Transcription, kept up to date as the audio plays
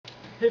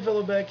Hey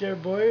fellow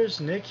backyard boyers,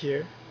 Nick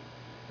here.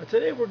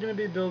 Today we're going to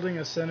be building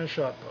a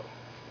Centershot bow.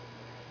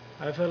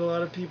 I've had a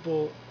lot of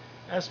people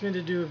ask me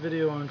to do a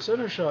video on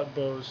Centershot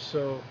bows,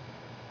 so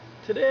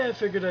today I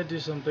figured I'd do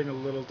something a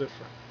little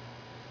different.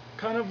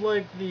 Kind of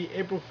like the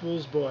April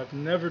Fool's bow. I've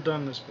never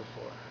done this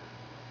before.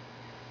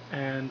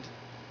 And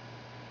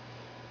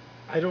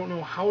I don't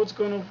know how it's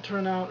going to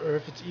turn out or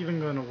if it's even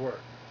going to work.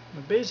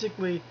 But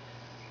basically,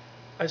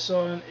 I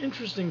saw an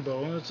interesting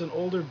bow, and it's an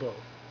older bow.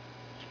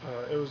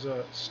 It was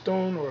a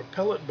stone or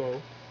pellet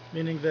bow,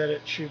 meaning that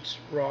it shoots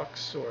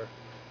rocks or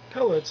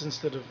pellets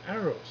instead of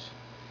arrows.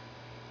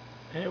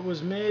 And it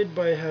was made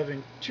by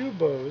having two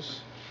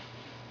bows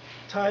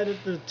tied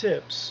at the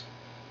tips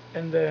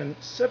and then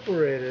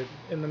separated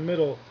in the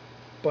middle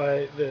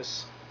by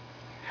this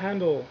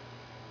handle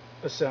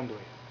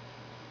assembly.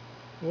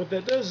 What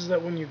that does is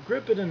that when you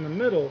grip it in the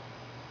middle,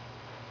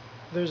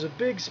 there's a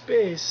big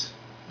space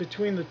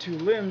between the two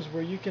limbs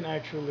where you can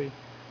actually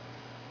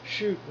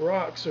shoot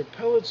rocks or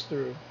pellets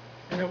through,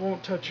 and it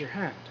won't touch your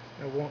hand.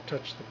 It won't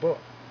touch the bow.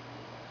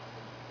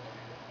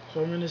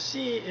 So I'm going to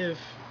see if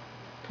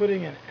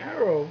putting an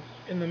arrow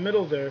in the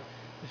middle there,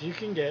 if you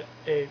can get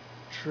a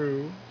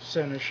true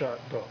Centershot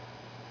bow.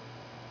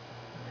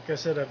 Like I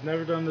said, I've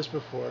never done this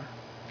before,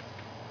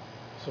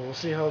 so we'll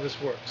see how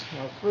this works.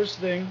 Now, first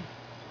thing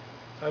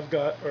I've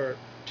got are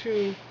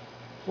two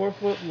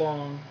 4-foot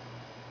long,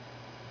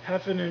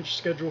 1/2 inch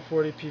Schedule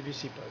 40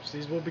 PVC pipes.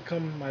 These will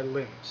become my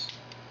limbs.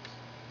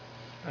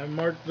 I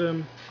marked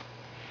them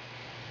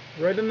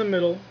right in the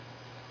middle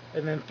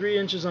and then 3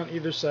 inches on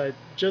either side,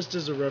 just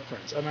as a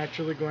reference. I'm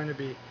actually going to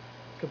be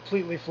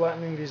completely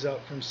flattening these out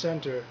from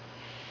center,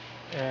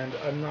 and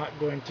I'm not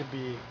going to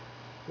be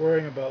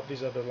worrying about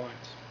these other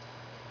lines.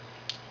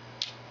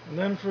 And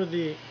then for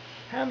the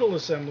handle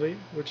assembly,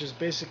 which is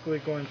basically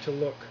going to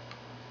look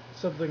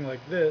something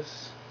like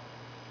this,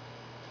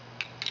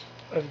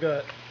 I've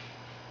got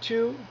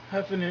two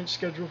 1/2 inch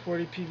Schedule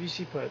 40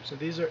 PVC pipes. So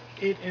these are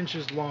 8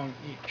 inches long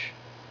each.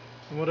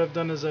 And what I've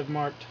done is I've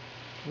marked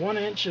 1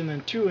 inch and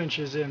then 2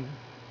 inches in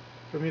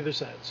from either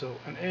side. So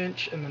an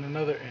inch and then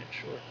another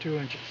inch, or 2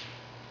 inches.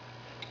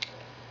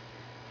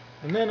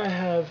 And then I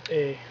have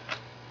a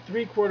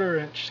 3/4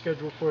 inch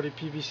Schedule 40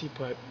 PVC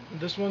pipe.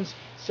 This one's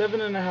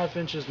 7.5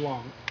 inches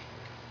long.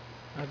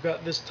 I've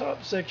got this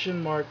top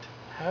section marked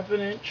 1/2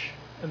 inch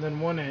and then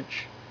 1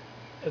 inch,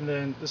 and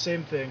then the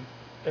same thing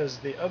as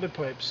the other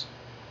pipes.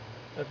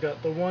 I've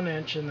got the 1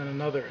 inch and then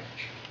another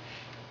inch.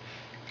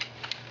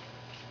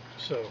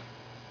 So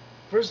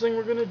first thing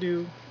we're going to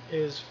do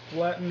is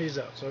flatten these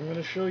out. So I'm going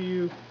to show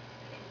you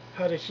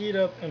how to heat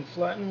up and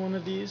flatten one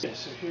of these. Okay,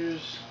 so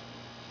here's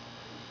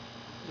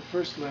the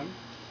first limb.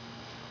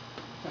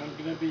 I'm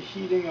going to be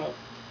heating up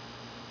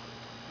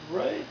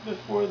right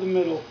before the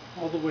middle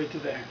all the way to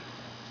the end.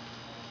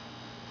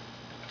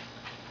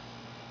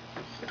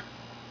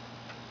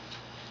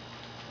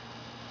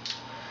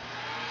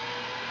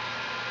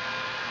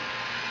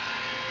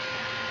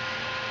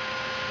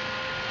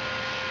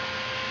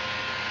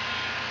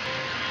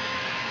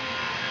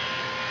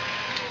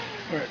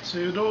 Alright, so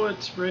you know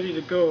it's ready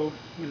to go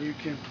when you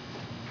can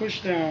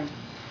push down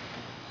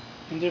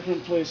in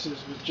different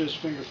places with just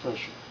finger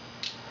pressure.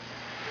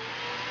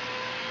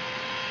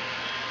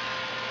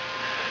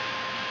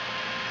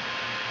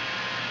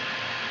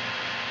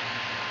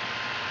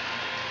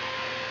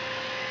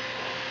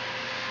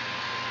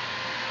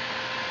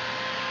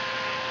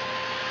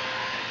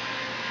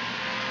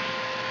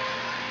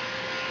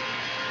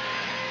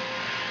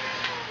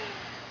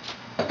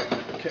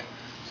 Okay,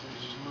 so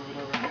just move it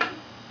over here.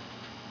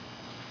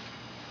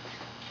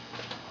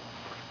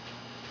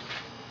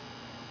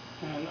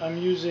 And I'm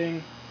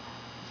using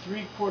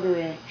 3/4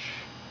 inch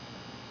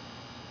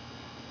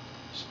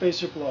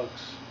spacer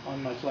plugs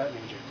on my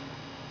flattening jig.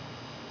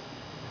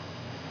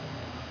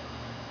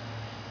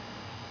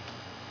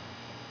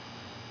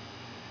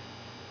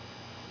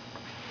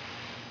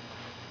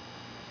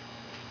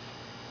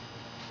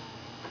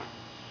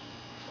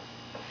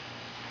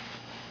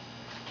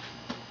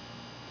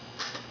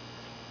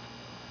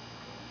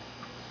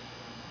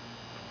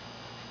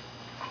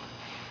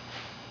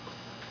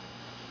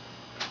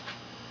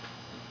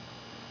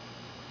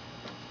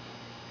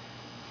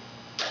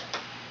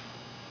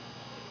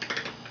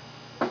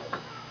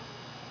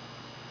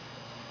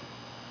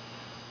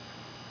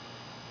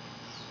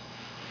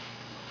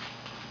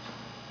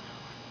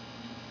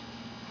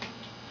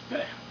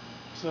 Okay,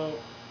 so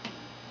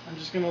I'm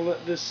just going to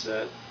let this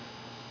set,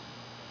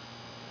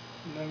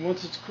 and then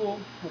once it's cool,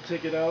 I'll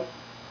take it out,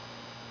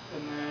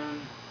 and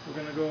then we're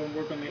going to go and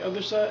work on the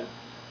other side.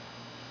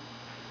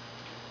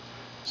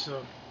 So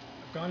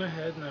I've gone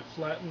ahead and I've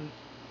flattened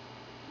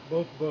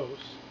both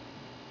bows.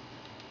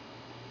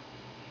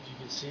 As you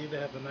can see, they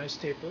have a nice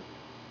taper.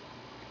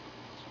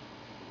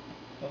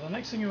 Now the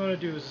next thing you want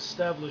to do is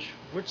establish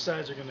which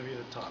sides are going to be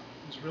the top.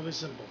 It's really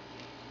simple.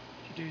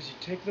 What you do is you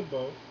take the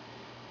bow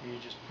and you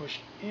just push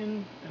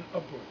in and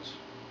upwards.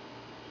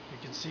 You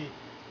can see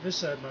this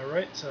side, my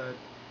right side,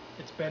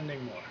 it's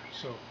bending more.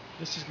 So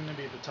this is going to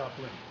be the top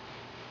limb.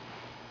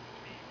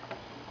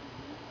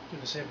 Do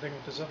the same thing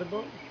with this other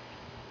boat.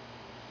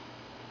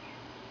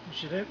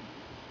 Push it in.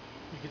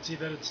 You can see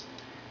that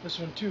this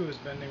one too is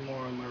bending more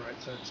on my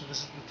right side. So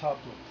this is the top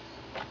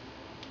lift.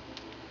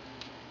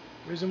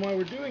 The reason why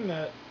we're doing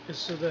that is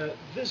so that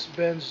this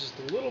bends just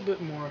a little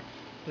bit more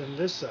than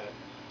this side.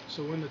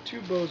 So when the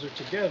two bows are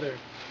together,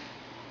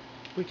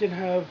 we can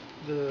have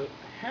the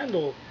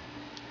handle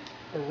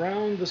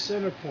around the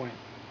center point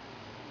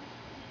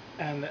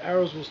and the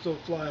arrows will still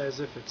fly as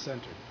if it's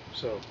centered.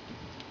 So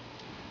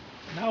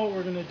now what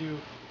we're going to do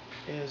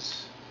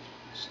is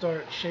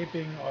start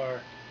shaping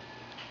our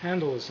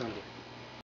handle assembly.